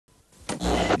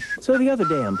So the other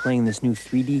day, I'm playing this new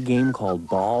 3D game called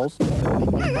Ballz.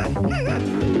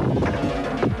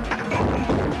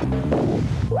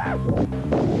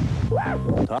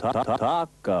 Talk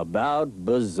about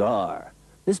bizarre.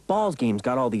 This Ballz game's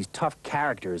got all these tough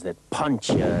characters that punch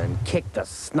you and kick the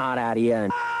snot out of you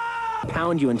and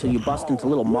pound you until you bust into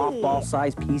little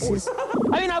mothball-sized pieces.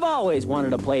 I mean, I've always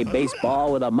wanted to play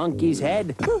baseball with a monkey's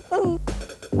head.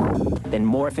 Then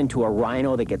morph into a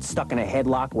rhino that gets stuck in a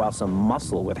headlock while some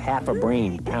muscle with half a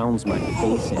brain pounds my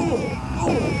face in.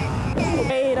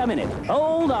 Wait a minute.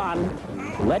 Hold on.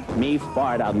 Let me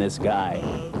fart on this guy.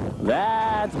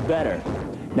 That's better.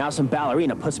 Now some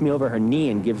ballerina puts me over her knee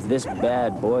and gives this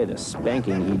bad boy the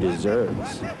spanking he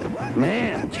deserves.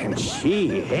 Man, can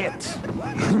she hit.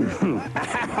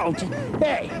 Ouch.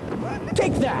 Hey,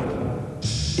 take that.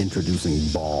 Introducing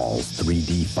Ballz,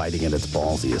 3D fighting at its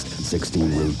ballsiest.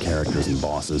 16 rude characters and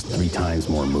bosses, 3 times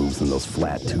more moves than those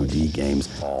flat 2D games.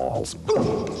 Ballz.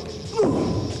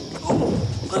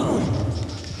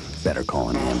 Better call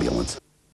an ambulance.